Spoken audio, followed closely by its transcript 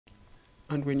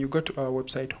And when you go to our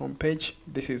website homepage,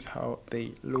 this is how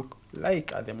they look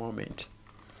like at the moment.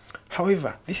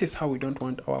 However, this is how we don't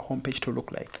want our homepage to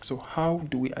look like. So how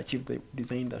do we achieve the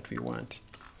design that we want?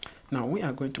 Now we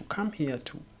are going to come here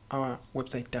to our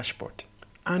website dashboard,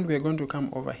 and we're going to come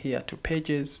over here to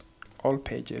pages, all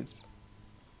pages.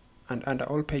 And under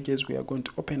all pages, we are going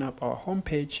to open up our home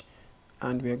page,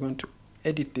 and we are going to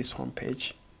edit this home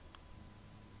page.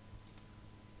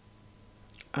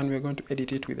 And we're going to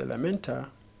edit it with Elementor.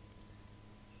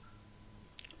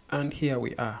 And here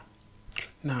we are.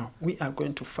 Now we are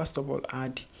going to first of all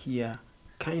add here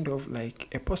kind of like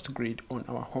a post grid on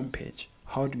our home page.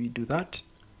 How do we do that?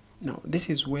 Now this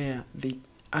is where the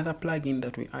other plugin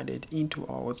that we added into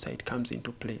our website comes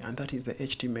into play, and that is the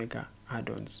HTMega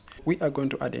add-ons. We are going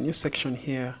to add a new section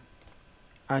here,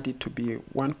 add it to be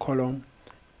one column,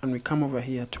 and we come over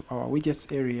here to our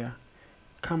widgets area,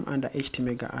 come under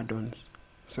HTMega add-ons.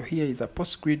 So here is a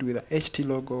post grid with a HT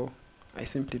logo. I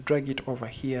simply drag it over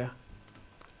here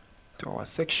to our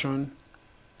section,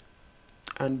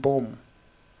 and boom.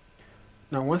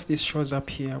 Now once this shows up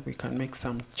here, we can make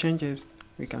some changes.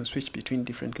 We can switch between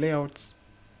different layouts.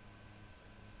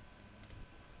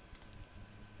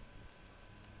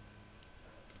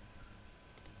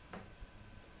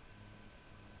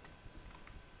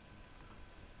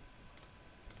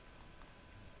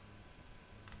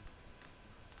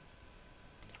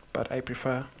 But I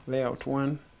prefer layout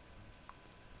 1.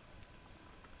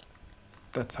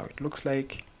 That's how it looks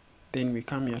like. Then we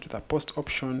come here to the post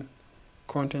option,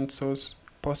 content source,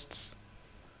 posts,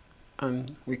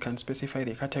 and we can specify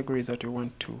the categories that we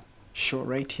want to show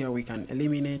right here. We can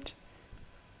eliminate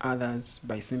others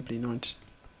by simply not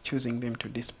choosing them to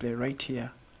display right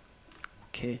here.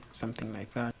 Okay, something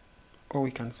like that. Or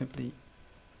we can simply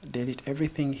delete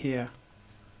everything here.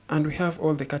 And we have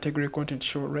all the category content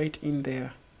show right in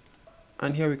there.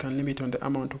 And here we can limit on the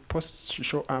amount of posts to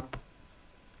show up,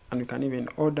 and we can even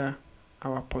order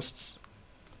our posts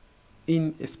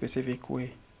in a specific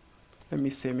way. Let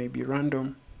me say maybe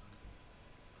random.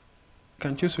 You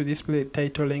can choose to display the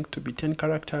title length to be 10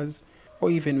 characters,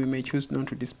 or even we may choose not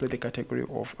to display the category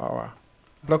of our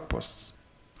blog posts.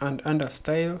 And under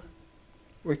style,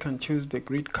 we can choose the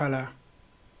grid color,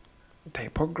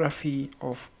 typography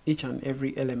of each and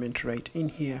every element right in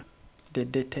here, the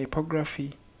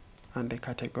typography, and the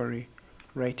category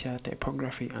right here,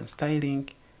 typography and styling,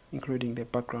 including the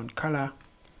background color.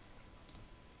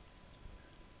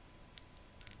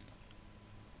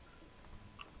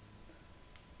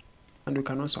 And we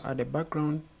can also add a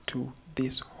background to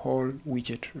this whole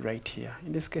widget right here.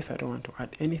 In this case, I don't want to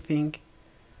add anything.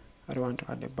 I don't want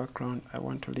to add a background. I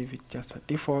want to leave it just a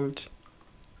default.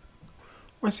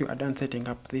 Once you are done setting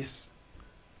up this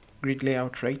grid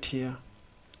layout right here,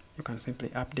 you can simply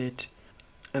update.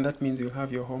 And that means you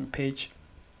have your home page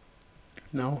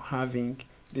now having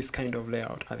this kind of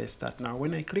layout at the start. Now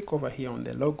when I click over here on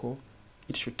the logo,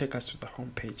 it should take us to the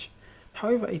home page.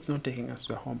 However, it's not taking us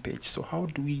to the home page. So how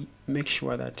do we make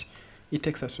sure that it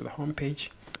takes us to the home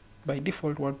page? By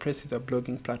default, WordPress is a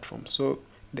blogging platform, so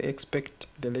they expect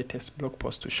the latest blog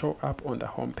post to show up on the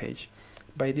home page.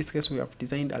 By this case, we have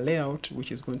designed a layout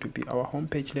which is going to be our home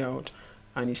page layout,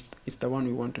 and it's the one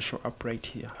we want to show up right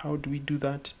here. How do we do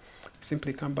that?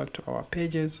 Simply come back to our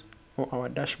pages or our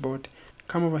dashboard,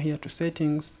 come over here to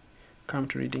settings, come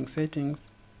to reading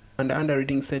settings, and under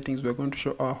reading settings we're going to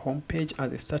show our home page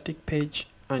as a static page,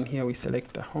 and here we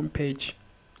select the home page,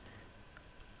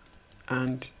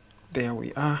 and there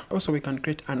we are. Also, we can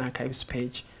create an archives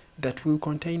page that will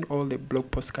contain all the blog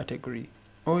post category,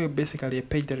 or basically a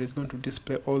page that is going to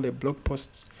display all the blog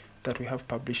posts that we have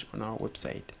published on our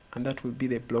website, and that will be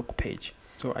the blog page.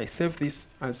 So I save this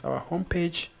as our home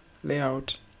page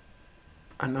layout,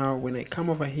 and now when I come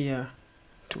over here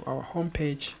to our home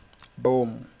page,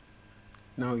 boom,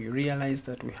 now you realize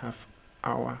that we have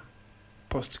our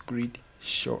post grid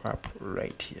show up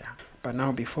right here. But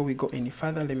now before we go any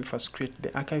further, let me first create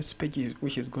the archives page,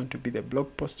 which is going to be the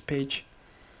blog post page.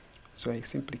 So I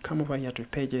simply come over here to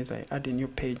pages, I add a new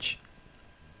page,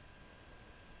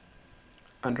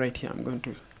 and right here I'm going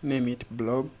to name it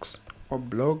blogs or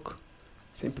blog,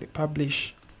 simply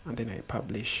publish, and then I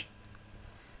publish.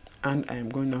 And I am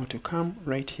going now to come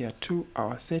right here to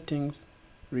our settings,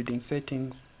 reading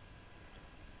settings,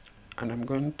 and I'm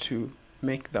going to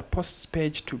make the posts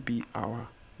page to be our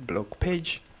blog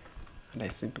page, and I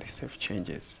simply save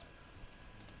changes.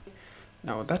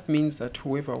 Now that means that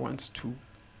whoever wants to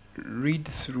read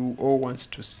through or wants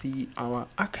to see our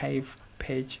archive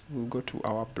page will go to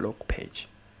our blog page.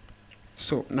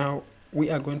 So now we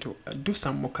are going to do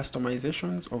some more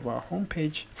customizations of our home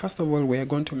page. First of all, we are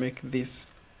going to make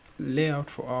this layout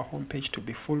for our homepage to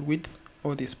be full width,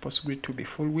 or this post grid to be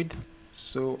full width.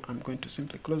 So I'm going to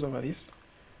simply close over this,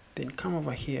 then come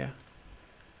over here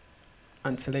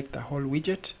and select the whole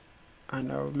widget,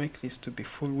 and I'll make this to be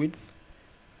full width.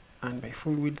 And by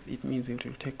full width, it means it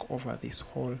will take over this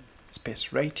whole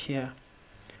space right here.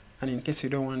 And in case you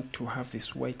don't want to have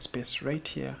this white space right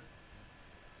here,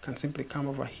 you can simply come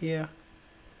over here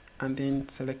and then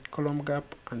select column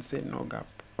gap and say no gap.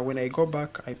 When I go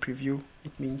back, I preview,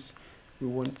 it means we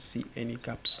won't see any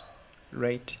gaps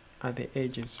right at the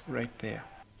edges right there.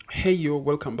 Hey yo,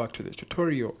 welcome back to the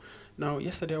tutorial. Now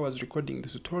yesterday I was recording the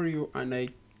tutorial and I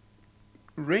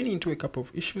ran into a couple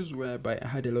of issues whereby I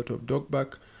had a lot of dog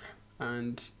bark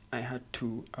and I had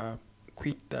to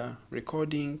quit the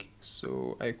recording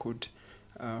so I could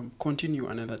continue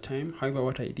another time. However,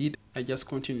 what I did, I just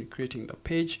continued creating the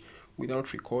page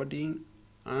without recording,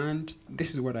 and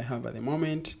this is what I have at the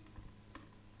moment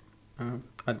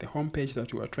at the home page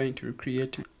that we were trying to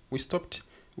recreate. We stopped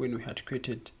when we had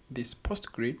created this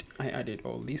post grid. I added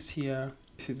all this here.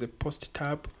 This is a post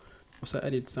tab. Also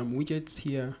added some widgets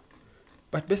here.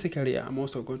 But basically, I'm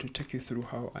also going to take you through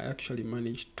how I actually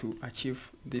managed to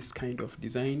achieve this kind of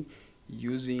design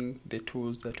using the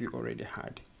tools that we already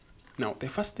had. Now, the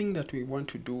first thing that we want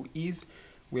to do is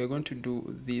we are going to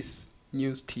do this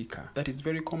news ticker. That is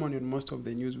very common on most of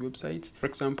the news websites. For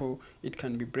example, it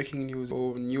can be breaking news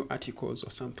or new articles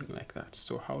or something like that.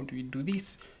 So how do we do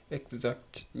this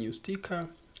exact news ticker?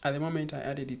 At the moment, I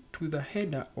added it to the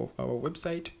header of our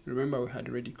website. Remember, we had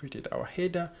already created our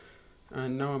header.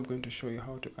 And now I'm going to show you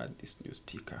how to add this new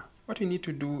sticker. What we need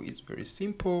to do is very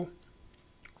simple.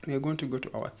 We are going to go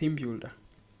to our theme builder.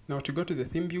 Now to go to the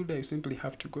theme builder, you simply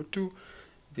have to go to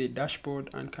the dashboard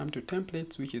and come to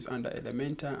templates, which is under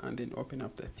Elementor, and then open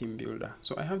up the theme builder.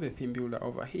 So I have the theme builder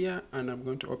over here and I'm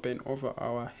going to open over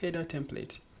our header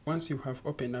template. Once you have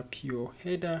opened up your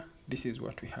header, this is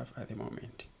what we have at the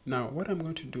moment. Now what I'm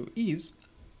going to do is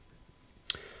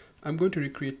I'm going to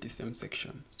recreate the same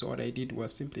section. So what I did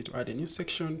was simply to add a new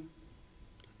section,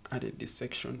 added this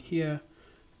section here,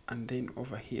 and then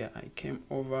over here I came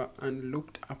over and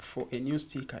looked up for a new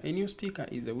sticker. A new sticker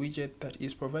is a widget that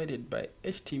is provided by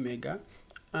HTMega,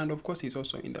 and of course it's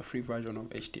also in the free version of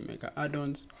HTMega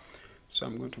add-ons. So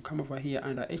I'm going to come over here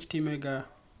under HTMega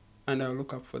and I'll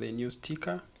look up for the new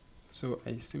sticker. So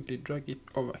I simply drag it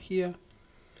over here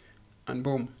and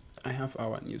boom, I have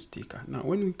our new sticker. Now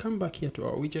when we come back here to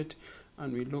our widget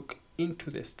and we look into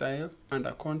the style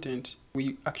under content,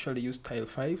 we actually use style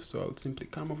 5. So I'll simply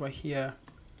come over here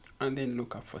and then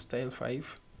look up for style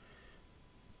 5,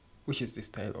 which is the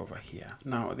style over here.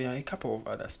 Now there are a couple of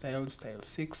other styles, style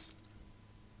 6,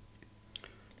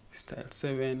 style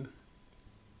 7,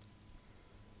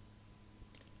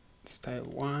 style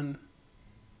 1,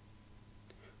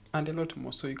 and a lot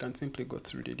more. So you can simply go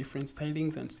through the different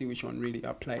stylings and see which one really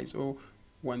applies or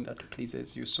one that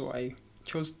pleases you. So I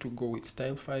chose to go with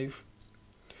style 5,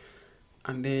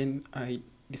 and then I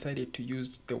decided to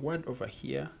use the word over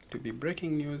here to be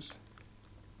breaking news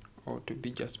or to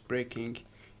be just breaking.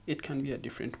 It can be a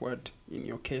different word in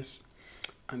your case.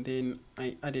 And then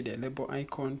I added a label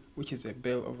icon, which is a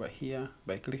bell over here,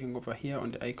 by clicking over here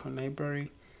on the icon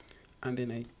library, and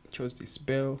then I chose this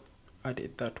bell,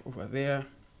 added that over there.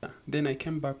 Then I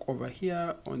came back over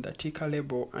here on the ticker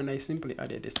label and I simply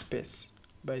added a space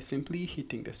by simply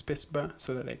hitting the space bar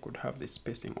so that I could have the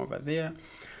spacing over there.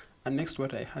 And next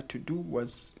what I had to do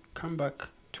was come back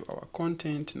to our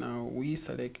content. Now we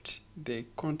select the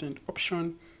content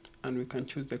option and we can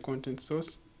choose the content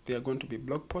source. They are going to be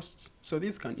blog posts. So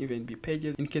these can even be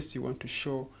pages in case you want to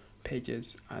show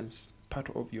pages as part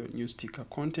of your new sticker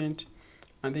content.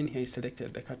 And then here I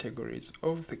selected the categories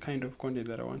of the kind of content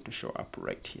that I want to show up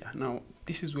right here. Now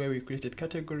this is where we created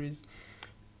categories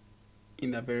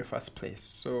in the very first place.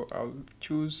 So I'll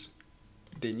choose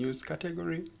the news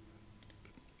category,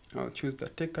 I'll choose the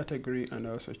tech category, and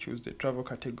I also choose the travel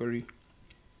category.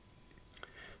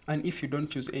 And if you don't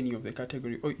choose any of the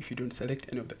category, or if you don't select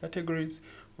any of the categories,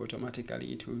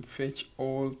 automatically it will fetch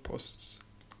all posts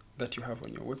that you have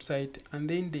on your website. And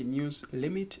then the news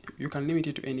limit, you can limit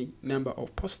it to any number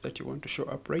of posts that you want to show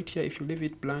up right here. If you leave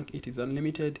it blank, it is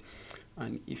unlimited.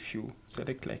 And if you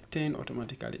select like 10,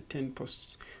 automatically 10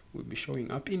 posts will be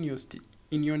showing up in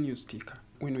your news sticker.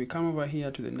 When we come over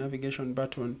here to the navigation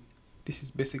button, this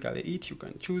is basically it. You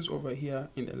can choose over here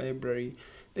in the library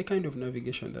the kind of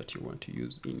navigation that you want to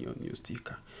use in your new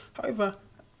sticker. However,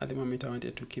 at the moment I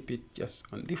wanted to keep it just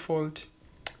on default.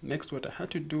 Next, what I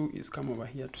had to do is come over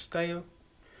here to style,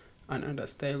 and under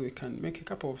style we can make a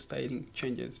couple of styling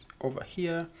changes over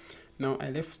here. Now I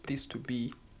left this to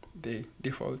be the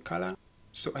default color.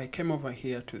 So I came over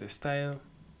here to the style,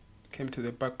 came to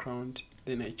the background,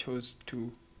 then I chose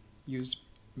to use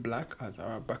black as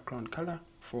our background color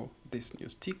for this new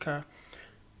sticker,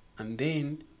 and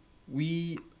then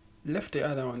we left the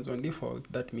other ones on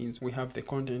default. That means we have the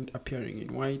content appearing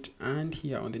in white, and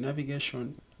here on the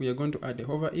navigation we are going to add a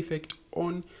hover effect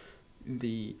on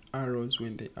the arrows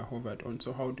when they are hovered on.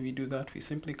 So how do we do that? We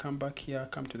simply come back here,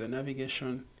 come to the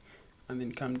navigation, and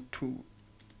then come to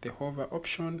the hover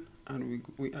option, and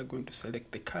we are going to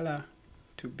select the color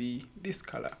to be this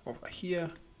color over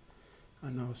here,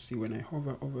 and now see when I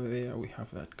hover over there we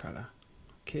have that color.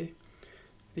 Okay,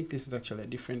 I think this is actually a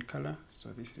different color, so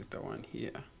this is the one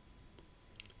here.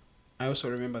 I also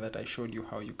remember that I showed you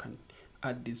how you can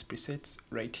add these presets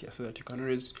right here so that you can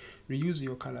always reuse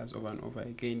your colors over and over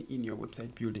again in your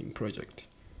website building project.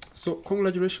 So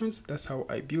congratulations, that's how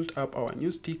I built up our new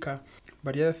sticker.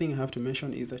 But the other thing I have to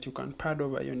mention is that you can pad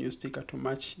over your new sticker to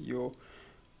match your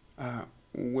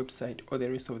website or the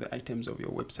rest of the items of your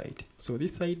website. So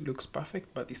this side looks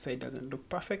perfect, but this side doesn't look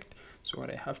perfect. So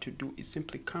what I have to do is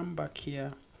simply come back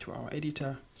here to our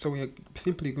editor. So we are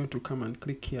simply going to come and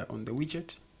click here on the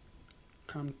widget,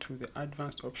 come to the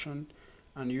advanced option,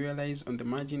 and you realize on the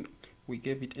margin we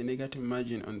gave it a negative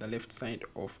margin on the left side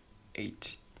of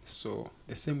 8. So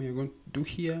the same we are going to do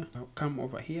here. I'll come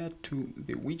over here to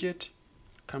the widget,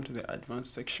 come to the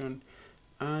advanced section,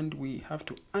 and we have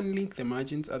to unlink the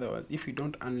margins. Otherwise, if we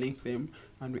don't unlink them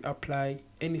and we apply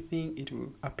anything, it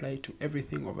will apply to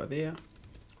everything over there.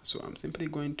 So I'm simply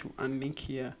going to unlink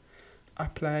here,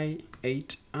 apply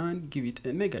 8, and give it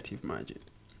a negative margin.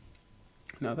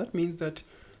 Now that means that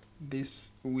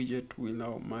this widget will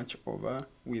now match over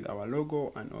with our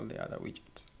logo and all the other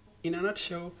widgets. In a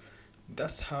nutshell,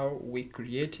 that's how we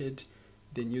created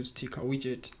the new sticker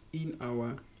widget in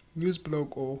our news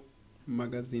blog or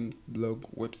magazine blog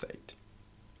website.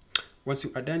 Once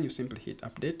you are done, you simply hit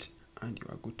update and you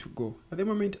are good to go. At the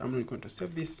moment, I'm not going to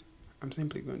save this. I'm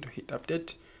simply going to hit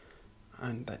update,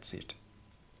 and that's it.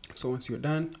 So once you're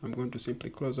done, I'm going to simply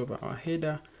close over our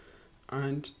header,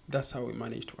 and that's how we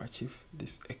managed to achieve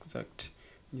this exact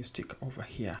new sticker over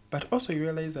here. But also you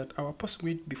realize that our post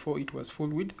width, before it was full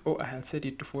width, or I had set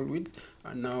it to full width,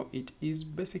 and now it is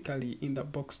basically in the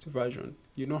boxed version.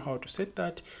 You know how to set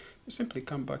that. You simply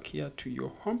come back here to your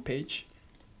home page,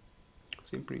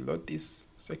 simply load this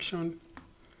section,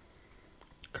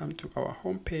 come to our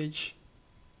home page.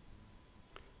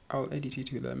 I'll edit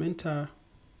it with Elementor.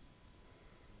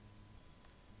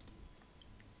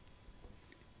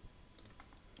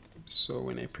 So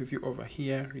when I preview over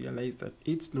here, realize that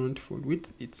it's not full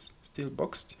width, it's still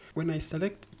boxed. When I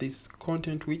select this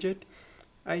content widget,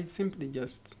 I simply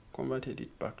just converted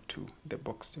it back to the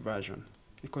boxed version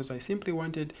because I simply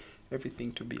wanted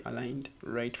everything to be aligned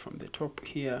right from the top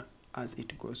here as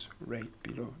it goes right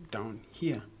below down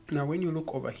here. Now when you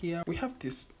look over here, we have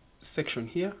this section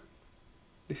here.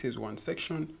 This is one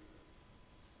section,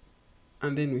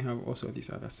 and then we have also this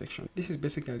other section. This is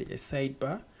basically a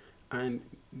sidebar, and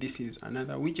this is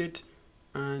another widget,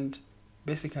 and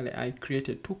basically I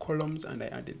created 2 columns and I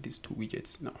added these 2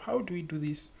 widgets. Now how do we do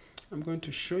this? I'm going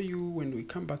to show you when we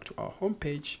come back to our home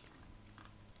page.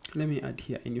 Let me add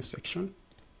here a new section.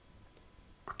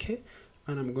 Okay,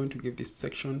 and I'm going to give this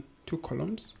section 2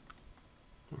 columns.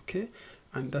 Okay,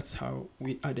 and that's how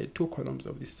we added 2 columns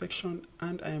of this section.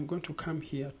 And I am going to come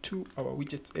here to our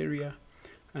widgets area,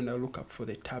 and I'll look up for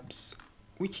the tabs,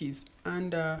 which is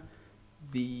under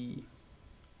the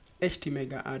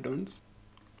HTMega add-ons,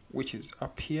 which is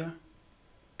up here,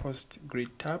 post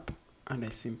grid tab, and I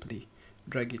simply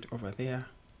drag it over there.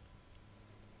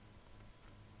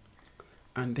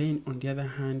 And then on the other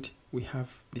hand, we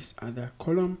have this other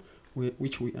column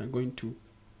which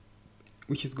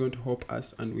is going to help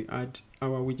us, and we add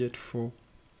our widget for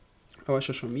our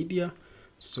social media.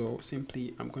 So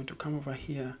simply I'm going to come over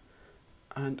here,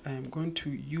 and I am going to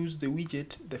use the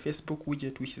widget, the Facebook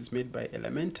widget, which is made by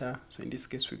Elementor. So in this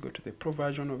case, we go to the Pro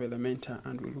version of Elementor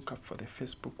and we look up for the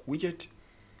Facebook widget.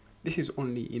 This is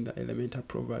only in the Elementor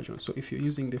Pro version. So if you're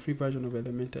using the free version of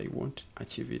Elementor, you won't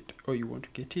achieve it, or you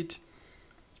won't get it.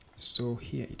 So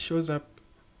here it shows up,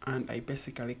 and I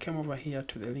basically came over here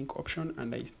to the link option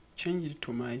and I changed it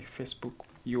to my Facebook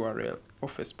URL or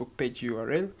Facebook page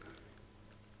URL.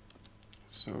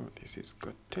 So this is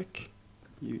GoTech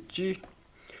UG.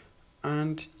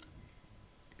 And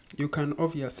you can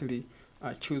obviously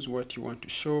choose what you want to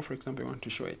show. For example, you want to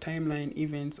show a timeline,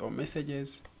 events, or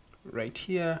messages. Right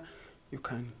here, you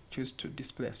can choose to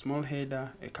display a small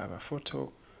header, a cover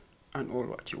photo, and all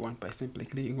what you want by simply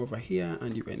clicking over here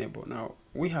and you enable. Now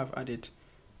we have added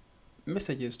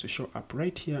messages to show up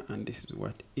right here, and this is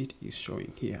what it is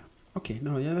showing here. Okay,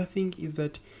 now the other thing is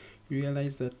that you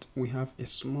realize that we have a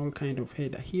small kind of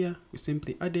header here. We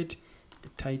simply added a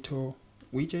title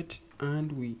widget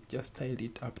and we just styled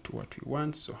it up to what we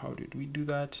want. So how did we do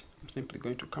that? I'm simply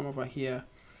going to come over here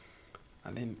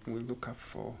and then we'll look up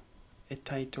for a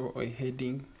title or a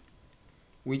heading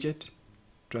widget,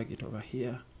 drag it over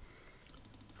here,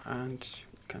 and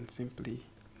we can simply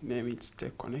name it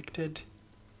Stay Connected.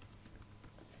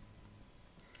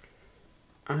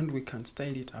 And we can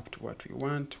style it up to what we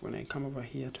want. When I come over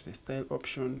here to the style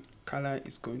option, color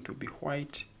is going to be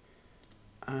white,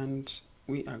 and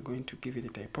we are going to give it a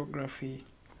typography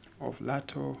of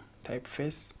Lato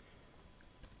typeface.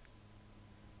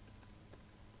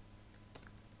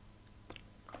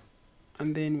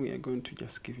 And then we are going to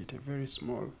just give it a very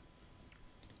small,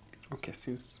 okay,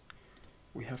 since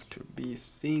we have to be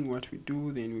seeing what we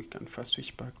do, then we can first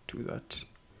switch back to that.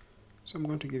 So I'm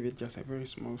going to give it just a very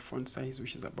small font size,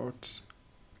 which is about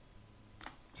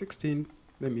 16.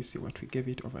 Let me see what we gave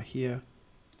it over here.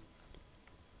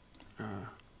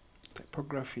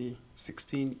 Typography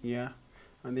 16, yeah.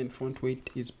 And then font weight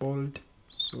is bold.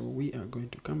 So we are going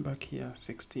to come back here,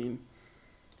 16.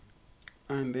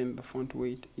 And then the font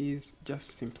weight is just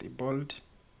simply bold.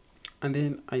 And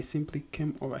then I simply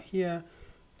came over here,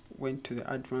 went to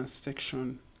the advanced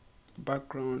section,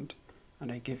 background,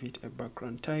 and I gave it a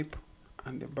background type.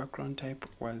 And the background type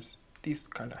was this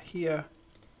color here.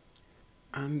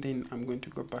 And then I'm going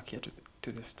to go back here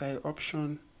to the style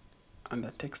option, and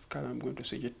the text color, I'm going to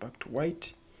switch it back to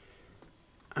white.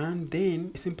 And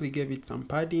then I simply gave it some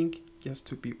padding just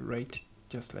to be right,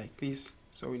 just like this.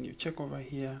 So when you check over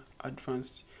here,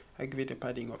 advanced, I give it a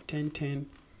padding of 1010,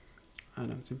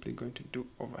 and I'm simply going to do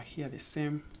over here the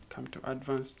same. Come to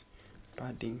advanced,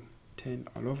 padding 10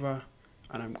 all over,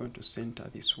 and I'm going to center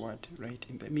this word right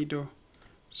in the middle.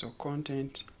 So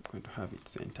content, I'm going to have it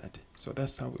centered. So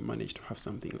that's how we managed to have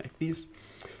something like this.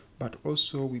 But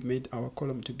also we made our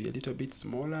column to be a little bit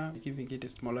smaller, giving it a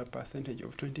smaller percentage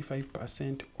of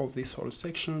 25% of this whole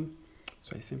section.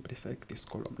 So I simply select this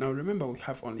column. Now remember, we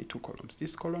have only two columns,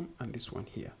 this column and this one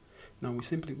here. Now we're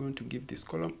simply going to give this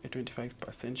column a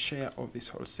 25% share of this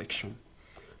whole section.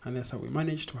 And that's how we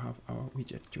managed to have our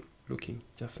widget looking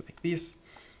just like this.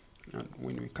 And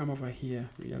when we come over here,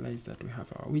 realize that we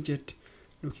have our widget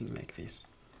looking like this.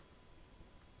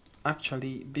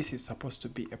 Actually, this is supposed to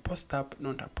be a post tab,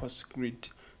 not a post grid.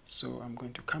 So I'm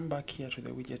going to come back here to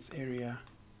the widgets area,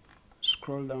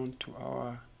 scroll down to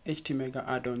our HTML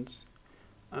add-ons,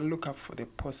 and look up for the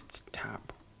post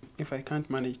tab. If I can't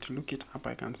manage to look it up,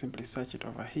 I can simply search it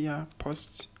over here,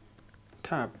 post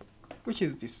tab, which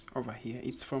is this over here.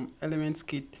 It's from Elements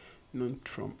Kit, not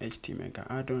from HTML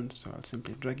add-ons. So I'll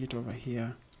simply drag it over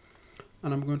here,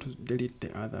 and I'm going to delete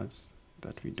the others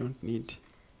that we don't need.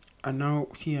 And now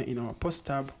here in our post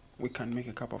tab, we can make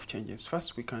a couple of changes.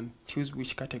 First, we can choose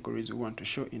which categories we want to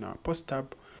show in our post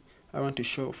tab. I want to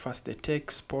show first the tech,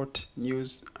 sport,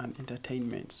 news, and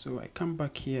entertainment. So I come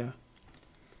back here.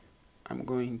 I'm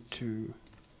going to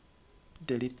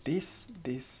delete this.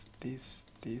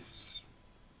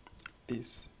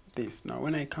 Now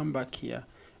when I come back here,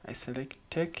 I select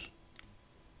tech,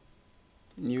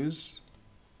 news,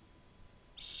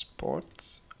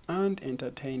 sports, and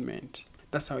entertainment.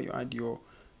 That's how you add your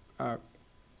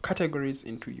categories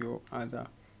into your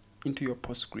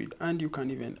post grid. And you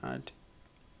can even add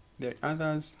the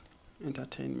others,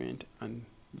 entertainment, and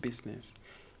business.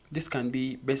 This can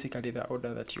be basically the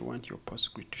order that you want your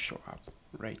post grid to show up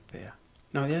right there.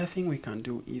 Now the other thing we can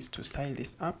do is to style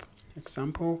this up.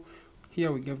 Example,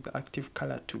 here we give the active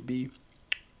color to be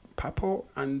purple,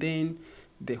 and then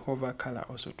the hover color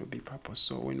also to be purple.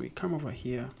 So when we come over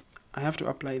here, I have to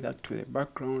apply that to the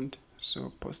background.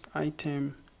 So post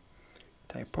item,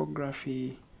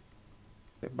 typography,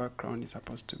 the background is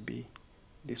supposed to be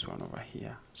this one over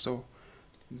here. So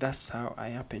that's how I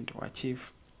happen to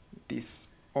achieve this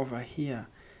over here.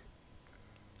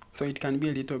 So it can be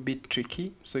a little bit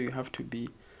tricky, so you have to be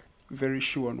very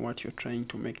sure on what you're trying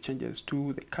to make changes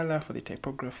to, the color for the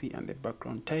typography and the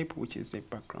background type, which is the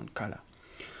background color.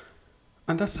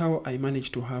 And that's how I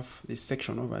managed to have this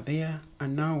section over there.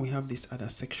 And now we have this other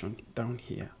section down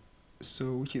here,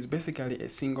 so which is basically a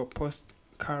single post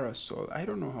carousel. I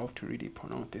don't know how to really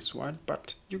pronounce this word,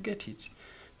 but you get it.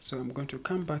 So I'm going to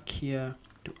come back here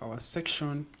to our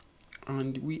section,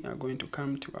 and we are going to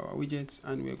come to our widgets,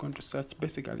 and we're going to search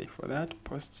basically for that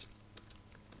post.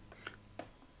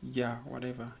 Yeah,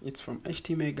 whatever, it's from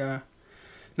HTML.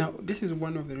 Now this is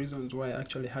one of the reasons why I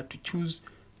actually had to choose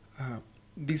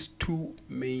these two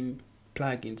main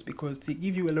plugins, because they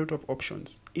give you a lot of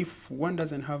options. If one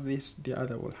doesn't have this, the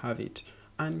other will have it.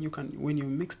 and you can, when you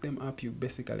mix them up, you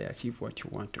basically achieve what you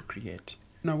want to create.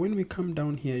 Now when we come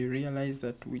down here, you realize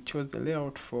that we chose the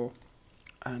layout for,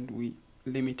 and we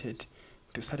limited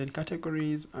to certain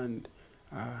categories and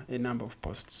a number of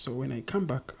posts. So when I come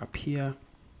back up here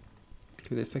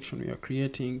to the section we are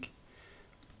creating,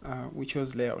 we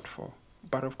chose layout 4,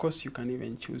 but of course you can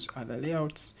even choose other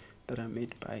layouts that are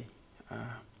made by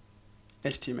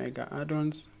HTML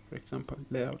add-ons, for example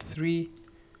layout 3,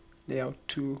 layout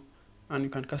 2, and you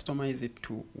can customize it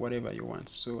to whatever you want.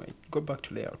 So I go back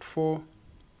to layout 4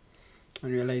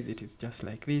 and realize it is just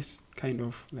like this, kind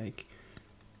of like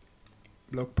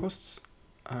blog posts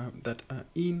that are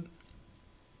in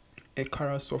a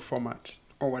carousel format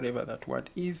or whatever that word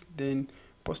is. Then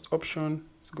post option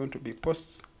is going to be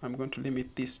posts. I'm going to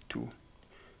limit this to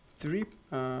 3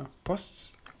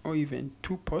 posts or even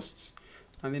 2 posts,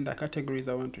 and then the categories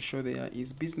I want to show there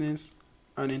is business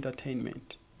and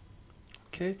entertainment.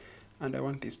 Okay, and I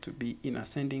want this to be in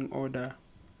ascending order,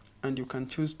 and you can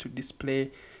choose to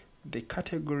display the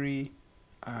category,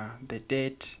 the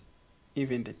date,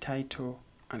 even the title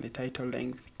and the title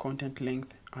length, content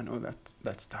length, and all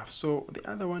that stuff. So the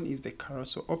other one is the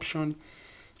carousel option,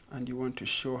 and you want to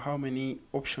show how many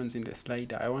options in the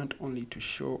slider. I want only to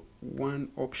show 1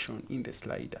 option in the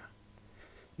slider.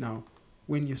 Now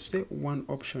when you say 1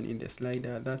 option in the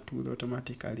slider, that will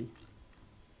automatically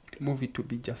move it to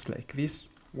be just like this,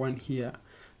 1 here,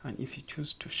 and if you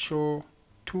choose to show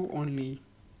 2 only,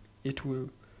 it will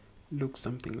look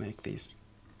something like this.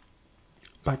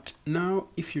 But now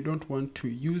if you don't want to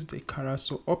use the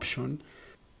carousel option,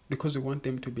 because we want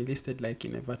them to be listed like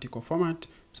in a vertical format,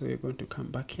 so we're going to come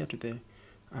back here to the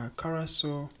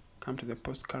carousel, come to the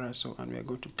post carousel, and we're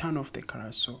going to turn off the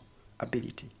carousel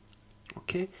ability.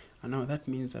 Okay, and now that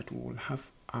means that we will have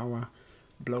our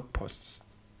blog posts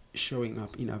showing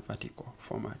up in a vertical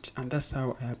format, and that's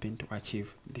how I happen to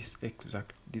achieve this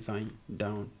exact design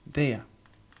down there.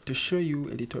 To show you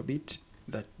a little bit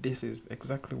that this is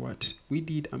exactly what we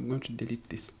did, I'm going to delete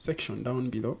this section down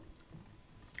below,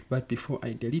 but before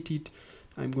I delete it,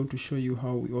 I'm going to show you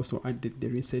how we also added the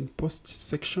recent posts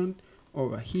section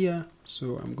over here.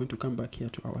 So I'm going to come back here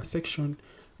to our section,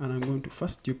 and I'm going to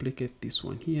first duplicate this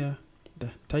one here,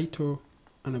 the title,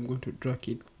 and I'm going to drag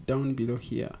it down below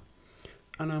here,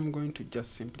 and I'm going to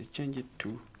just simply change it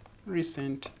to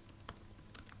recent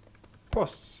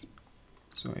posts.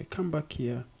 So I come back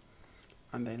here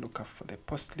and I look up for the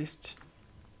post list,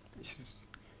 which is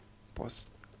post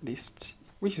list,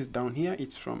 which is down here.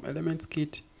 It's from Elements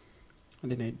Kit,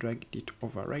 and then I dragged it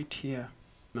over right here.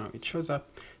 Now it shows up.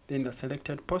 Then the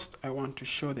selected post, I want to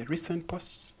show the recent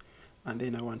posts, and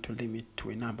then I want to limit to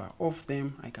a number of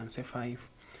them. I can say 5,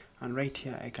 and right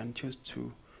here I can choose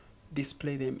to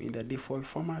display them in the default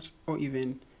format or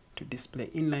even to display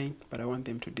inline, but I want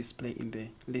them to display in the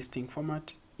listing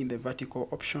format in the vertical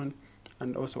option,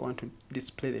 and also want to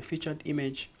display the featured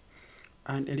image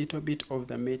and a little bit of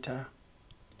the meta.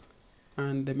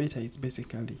 And the meta is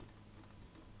basically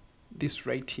this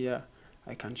right here.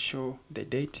 I can show the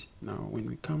date. Now when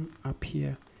we come up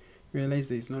here, realize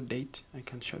there is no date. I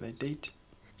can show the date,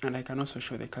 and I can also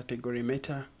show the category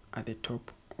meta at the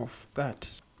top of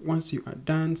that. Once you are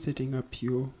done setting up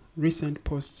your recent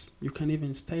posts, you can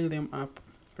even style them up.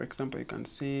 For example, you can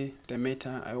say the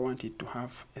meta, I want it to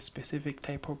have a specific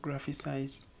typography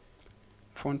size,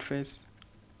 font face,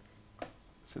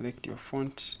 select your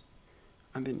font,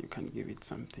 and then you can give it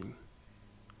something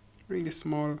really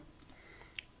small,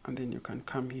 and then you can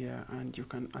come here and you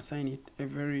can assign it a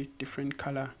very different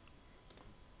color.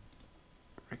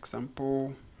 For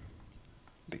example,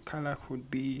 the color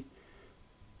could be,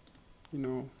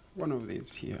 one of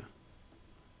these here,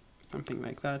 something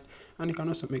like that. And you can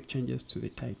also make changes to the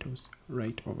titles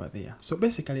right over there. So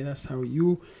basically that's how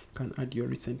you can add your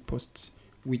recent posts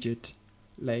widget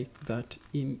like that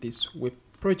in this web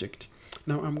project.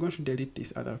 Now I'm going to delete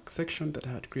this other section that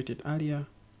I had created earlier,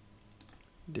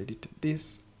 delete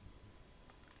this,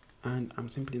 and I'm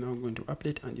simply now going to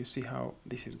update, and you see how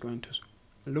this is going to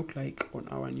look like on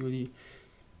our newly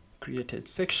created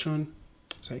section.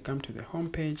 So I come to the home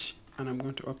page, and I'm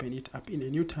going to open it up in a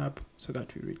new tab so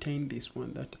that we retain this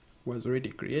one that was already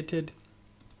created.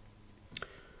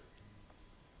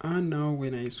 And now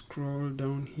when I scroll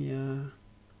down here,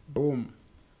 boom,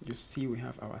 you see we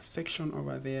have our section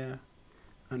over there,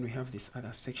 and we have this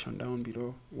other section down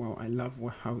below. Wow, I love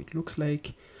how it looks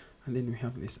like. And then we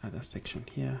have this other section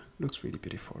here. Looks really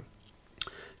beautiful.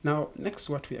 Now next,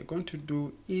 what we are going to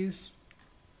do is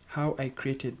how I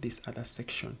created this other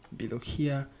section below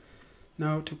here.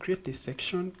 Now to create this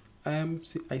section,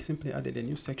 I simply added a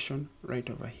new section right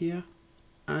over here,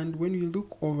 and when you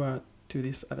look over to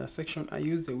this other section, I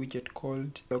use the widget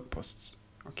called blog posts.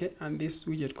 Okay, and this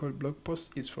widget called blog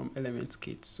posts is from Elements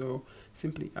Kit. So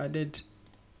simply added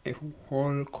a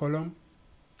whole column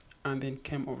and then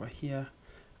came over here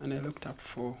and I looked up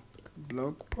for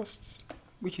blog posts,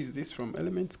 which is this from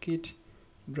Elements Kit,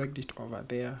 dragged it over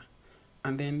there.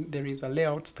 And then there is a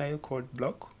layout style called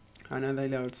block, another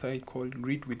layout style called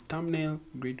grid with thumbnail,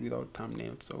 grid without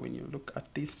thumbnail. So when you look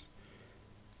at this,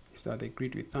 these are the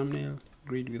grid with thumbnail,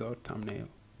 grid without thumbnail.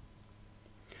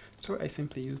 So I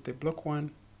simply used the block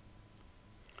one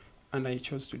and I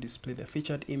chose to display the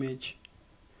featured image,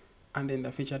 and then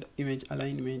the featured image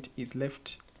alignment is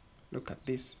left. Look at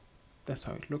this, that's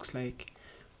how it looks like,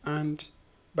 and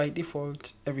by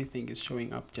default everything is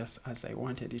showing up just as I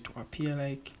wanted it to appear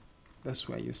like. That's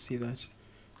why you see that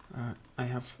I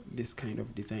have this kind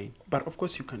of design. But of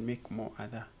course you can make more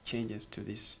other changes to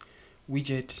this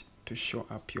widget to show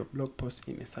up your blog post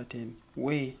in a certain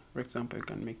way. For example, you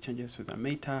can make changes to the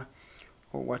meta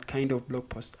or what kind of blog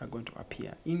posts are going to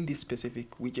appear in this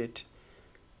specific widget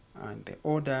and the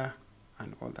order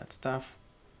and all that stuff.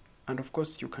 And of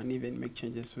course you can even make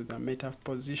changes to the meta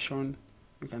position.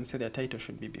 You can say the title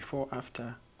should be before,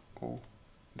 after, or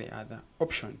the other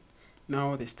option.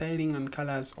 Now the styling and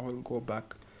colors all go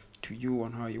back to you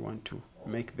on how you want to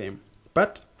make them.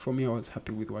 But for me, I was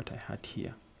happy with what I had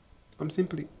here. I'm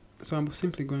simply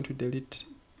going to delete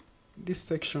this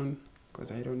section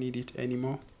because I don't need it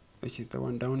anymore, which is the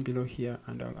one down below here,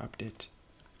 and I'll update.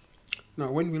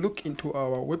 Now when we look into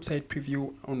our website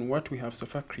preview on what we have so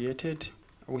far created,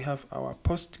 we have our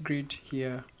post grid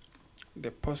here,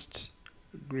 the post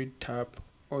grid tab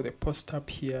or the post tab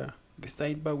here, the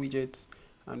sidebar widgets,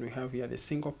 and we have here the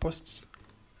single posts,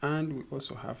 and we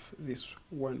also have this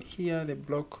one here, the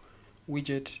block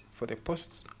widget for the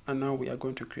posts. And now we are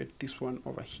going to create this one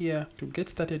over here. To get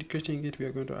started creating it, we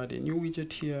are going to add a new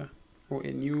widget here or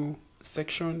a new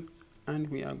section, and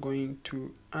we are going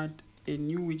to add a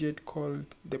new widget called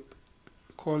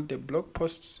the blog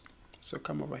posts. So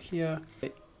come over here,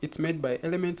 it's made by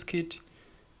Elements Kit,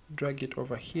 drag it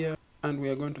over here, and we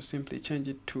are going to simply change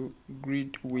it to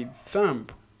grid with thumb.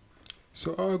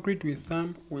 So our grid with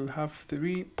thumb will have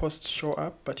 3 posts show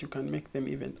up, but you can make them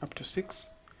even up to 6.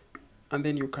 And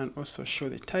then you can also show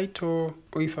the title,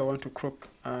 or if I want to crop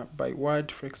by word,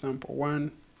 for example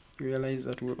 1, you realize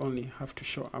that we'll only have to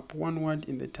show up 1 word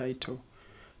in the title.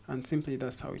 And simply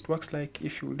that's how it works. Like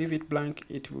if you leave it blank,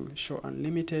 it will show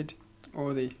unlimited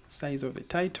or the size of the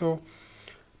title.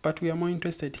 But we are more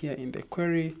interested here in the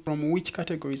query. From which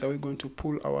categories are we going to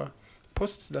pull our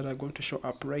posts that are going to show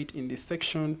up right in this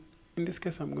section? In this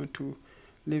case, I'm going to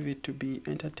leave it to be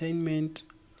entertainment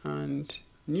and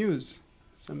news.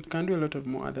 So we can do a lot of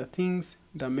more other things.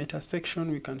 The meta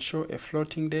section, we can show a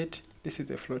floating date. This is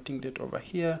the floating date over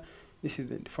here. This is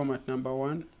the format number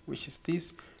 1, which is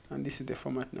this. And this is the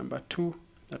format number 2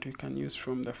 that we can use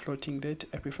from the floating date.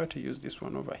 I prefer to use this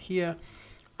one over here.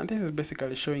 And this is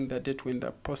basically showing the date when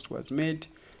the post was made.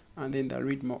 And then the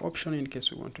read more option in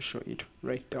case we want to show it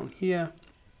right down here.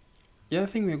 The other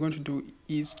thing we're going to do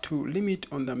is to limit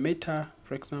on the meta,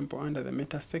 for example, under the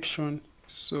meta section.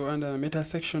 So under the meta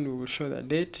section, we will show the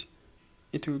date.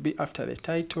 It will be after the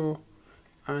title,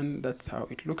 and that's how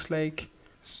it looks like.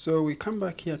 So we come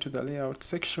back here to the layout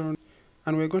section,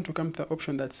 and we're going to come to the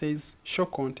option that says show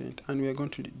content, and we're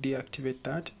going to deactivate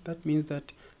that. That means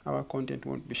that our content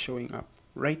won't be showing up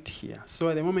right here. So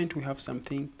at the moment, we have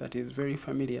something that is very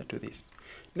familiar to this.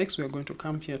 Next, we're going to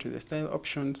come here to the style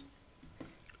options,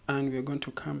 and we're going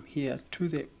to come here to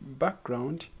the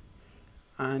background,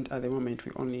 and at the moment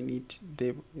we only need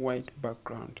the white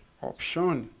background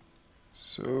option.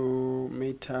 So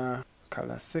meta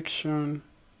color section,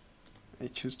 I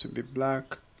choose to be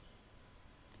black.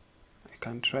 I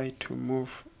can try to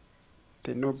move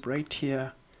the knob right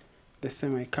here. The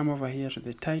same, I come over here to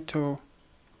the title.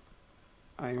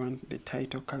 I want the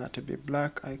title color to be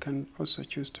black. I can also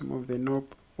choose to move the knob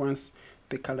once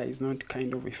the color is not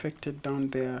kind of affected down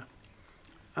there,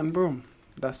 and boom,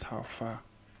 that's how far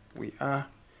we are.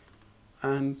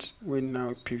 And when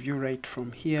now preview right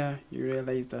from here, you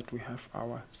realize that we have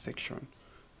our section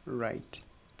right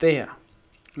there.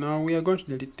 Now we are going to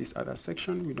delete this other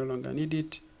section, we no longer need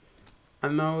it.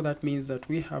 And now that means that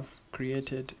we have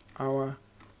created our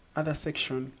other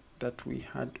section that we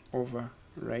had over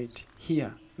right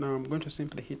here. Now I'm going to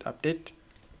simply hit update.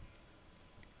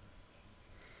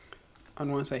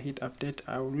 And once I hit update,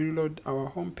 I will reload our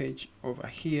home page over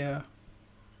here.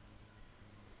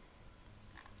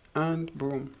 And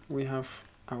boom, we have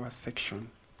our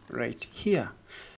section right here.